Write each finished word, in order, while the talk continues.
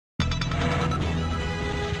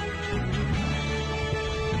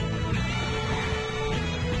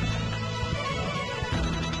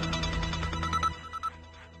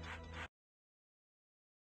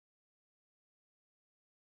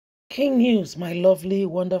King News, my lovely,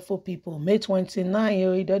 wonderful people. May 29,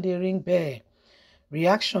 Yoida the Ring Bear.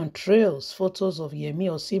 Reaction trails, photos of Yemi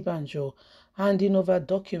Osinbajo handing over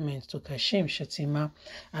documents to Kashim Shettima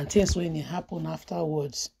and things when it happen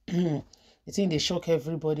afterwards. I think they shock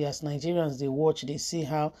everybody as Nigerians, they watch, they see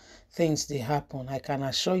how things they happen. I can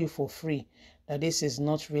assure you for free that this is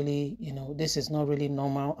not really, this is not really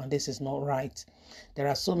normal and this is not right. There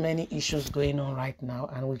are so many issues going on right now,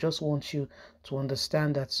 and we just want you to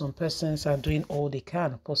understand that some persons are doing all they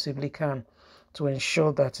can, possibly can, to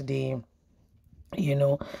ensure that they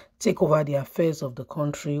take over the affairs of the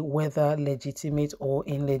country, whether legitimate or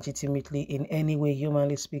illegitimately, in any way,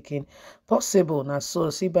 humanly speaking, possible. Now, so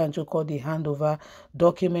Osinbajo called the handover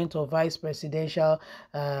document of vice presidential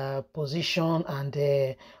position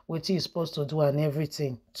and what he's supposed to do and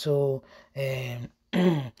everything to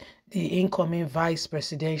the incoming vice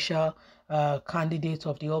presidential candidate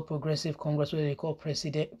of the All Progressive Congress, what they call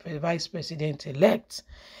vice president elect.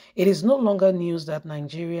 It is no longer news that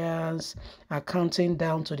Nigerians are counting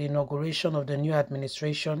down to the inauguration of the new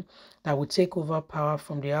administration that will take over power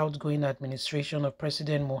from the outgoing administration of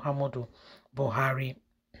President Muhammadu Buhari.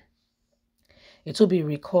 It will be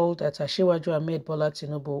recalled that Asiwaju Ahmed Bola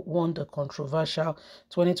Tinubu won the controversial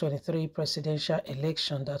 2023 presidential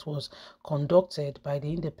election that was conducted by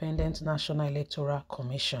the Independent National Electoral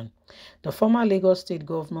Commission. The former Lagos State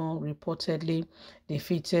Governor reportedly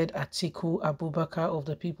defeated Atiku Abubakar of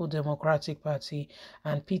the People Democratic Party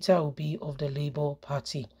and Peter Obi of the Labour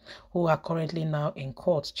Party, who are currently now in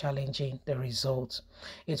court challenging the result.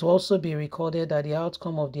 It will also be recorded that the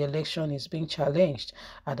outcome of the election is being challenged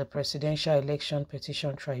at the Presidential Election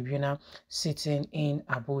Petition Tribunal sitting in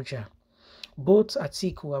Abuja. Both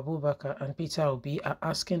Atiku Abubakar and Peter Obi are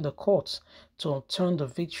asking the court to overturn the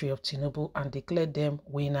victory of Tinubu and declare them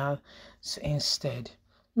winners instead.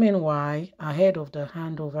 Meanwhile, ahead of the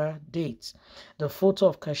handover date, the photo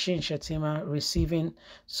of Kashim Shettima receiving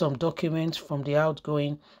some documents from the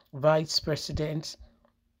outgoing Vice President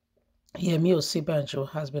Yemi Osinbajo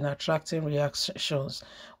has been attracting reactions,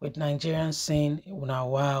 with Nigerians saying, "Now,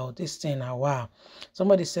 wow, this thing, now, wow."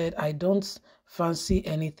 Somebody said, "I don't fancy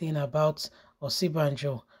anything about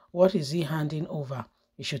Osinbajo. What is he handing over?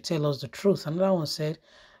 He should tell us the truth." Another one said,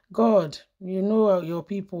 "God, you know your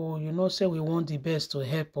people, say we want the best to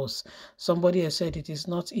help us." Somebody has said it is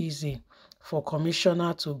not easy for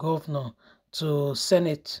commissioner to governor to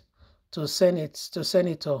senate to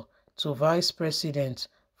senator to vice president.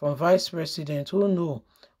 From vice president, who know,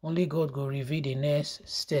 only God will reveal the next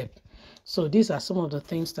step. So these are some of the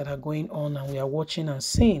things that are going on and we are watching and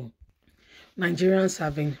seeing. Nigerians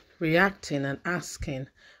have been reacting and asking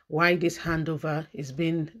why this handover is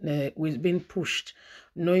being pushed,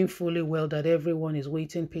 knowing fully well that everyone is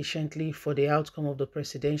waiting patiently for the outcome of the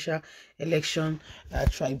presidential election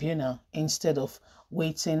tribunal instead of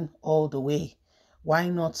waiting all the way. Why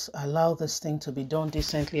not allow this thing to be done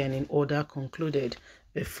decently and in order, concluded,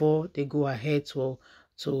 before they go ahead to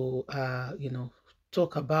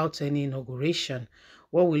talk about any inauguration?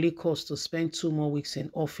 What will it cost to spend 2 more weeks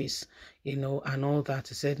in office, and all that?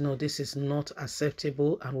 He said, no, this is not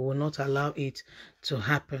acceptable and we will not allow it to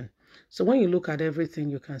happen. So when you look at everything,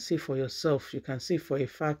 you can see for yourself, you can see for a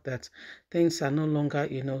fact that things are no longer,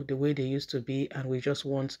 the way they used to be, and we just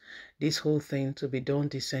want this whole thing to be done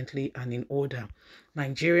decently and in order.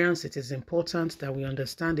 Nigerians, it is important that we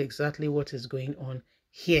understand exactly what is going on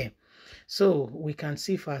here. So we can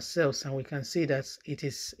see for ourselves, and we can see that it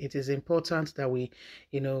is important that we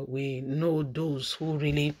know those who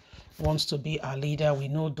really wants to be our leader. We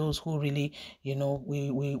know those who really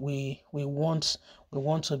we want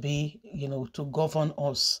to be to govern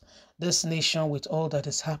us, this nation, with all that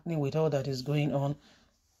is happening, with all that is going on.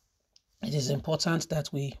 It is important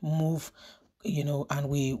that we move and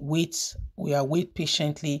we wait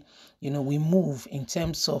patiently, we move in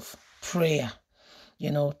terms of prayer,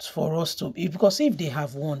 for us to, because if they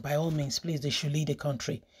have won, by all means, please, they should lead the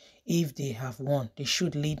country. If they have won, they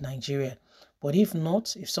should lead Nigeria. But if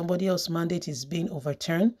not, if somebody else's mandate is being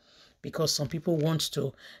overturned, because some people want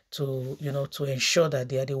to ensure that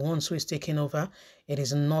they are the ones who is taking over, it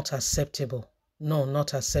is not acceptable. No,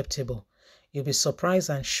 not acceptable. You'll be surprised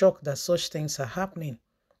and shocked that such things are happening.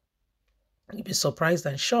 You'll be surprised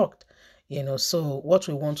and shocked. So what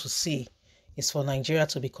we want to see is for Nigeria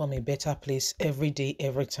to become a better place every day,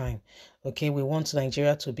 every time. Okay, we want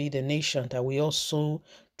Nigeria to be the nation that we also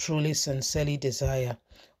truly, sincerely desire.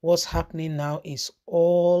 What's happening now is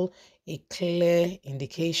all a clear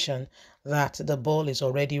indication that the ball is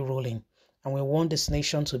already rolling, and we want this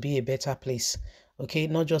nation to be a better place. okay,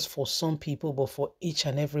 not just for some people, but for each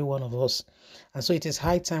and every one of us. And so it is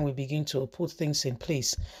high time we begin to put things in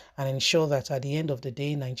place and ensure that at the end of the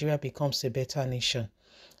day, Nigeria becomes a better nation.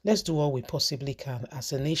 Let's do all we possibly can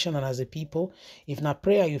as a nation and as a people. If not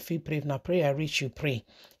prayer, you feel pray. If not prayer reach, you pray.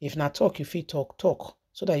 If not talk, you feel talk,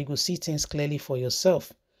 so that you will see things clearly for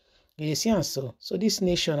yourself. You see, and so this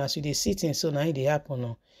nation, as you see things, so now they happen.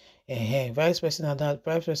 No? Vice President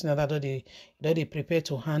they prepare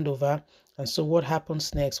to hand over. And so what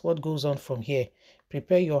happens next? What goes on from here?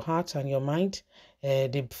 Prepare your heart and your mind.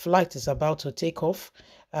 The flight is about to take off.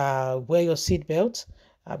 Wear your seatbelt.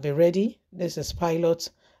 Be ready. This is pilot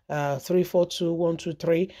 3, 4, 2, 1, 2,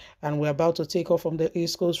 3, and we're about to take off from the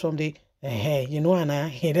East Coast from the you know, and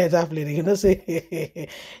that's happening. You know, say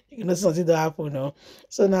you know something that happen, no.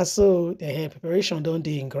 So now, so the preparation don't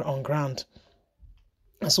do on ground.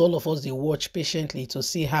 As all of us they watch patiently to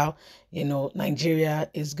see how, you know,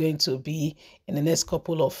 Nigeria is going to be in the next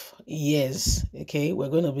couple of years. Okay, we're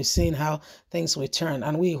going to be seeing how things will turn,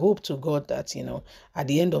 and we hope to God that, you know, at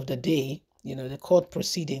the end of the day, you know, the court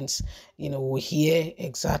proceedings, you know, will hear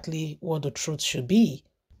exactly what the truth should be.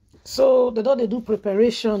 So the day they do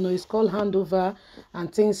preparation, it's called handover,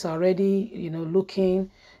 and things are already, you know,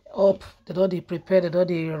 looking up. The day they prepare, the day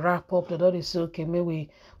they wrap up, the day they say, okay, maybe we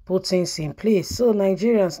put things in place. So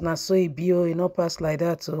Nigerians now so it be, you know, pass like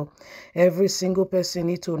that. So every single person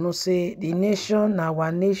need to know, say the nation,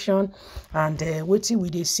 our nation, and what we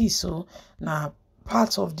they see. So now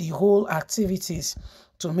part of the whole activities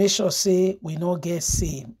to make sure say we not get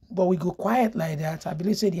say, but we go quiet like that. I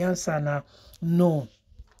believe say the answer now no.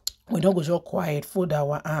 We don't go just quiet, fold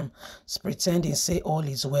our arms, pretending say all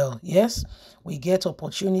is well. Yes, we get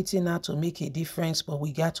opportunity now to make a difference, but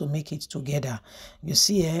we got to make it together. You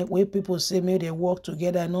see, when people say maybe they work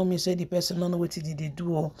together, no mean say the person don't know what did they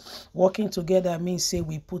do. Working together means say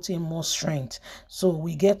we put in more strength. So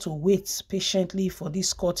we get to wait patiently for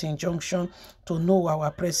this court injunction to know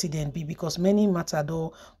our president be, because many matter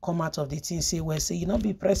don't come out of the thing say, well, say you not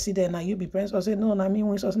be president, now you be president. Say no, I mean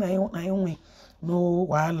when so I only. No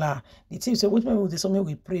voila. The team say which way something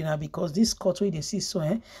we pray now, because this court where they see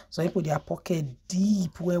so so they put their pocket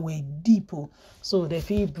deep where we deep. So they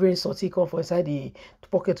feel brain so take off inside the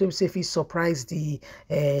pocket we say if surprise the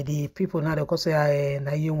people now they call say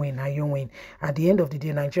na you win. At the end of the day,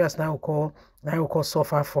 Nigerians now will call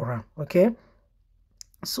suffer for them. Okay.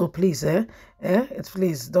 So please,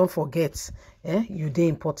 please don't forget, you're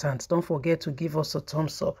important. Don't forget to give us a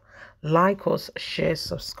thumbs up, like us, share,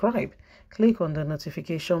 subscribe. Click on the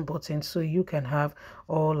notification button so you can have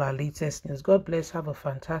all our latest news. God bless. Have a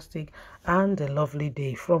fantastic and a lovely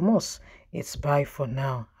day. From us, it's bye for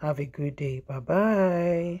now. Have a good day.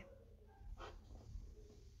 Bye-bye.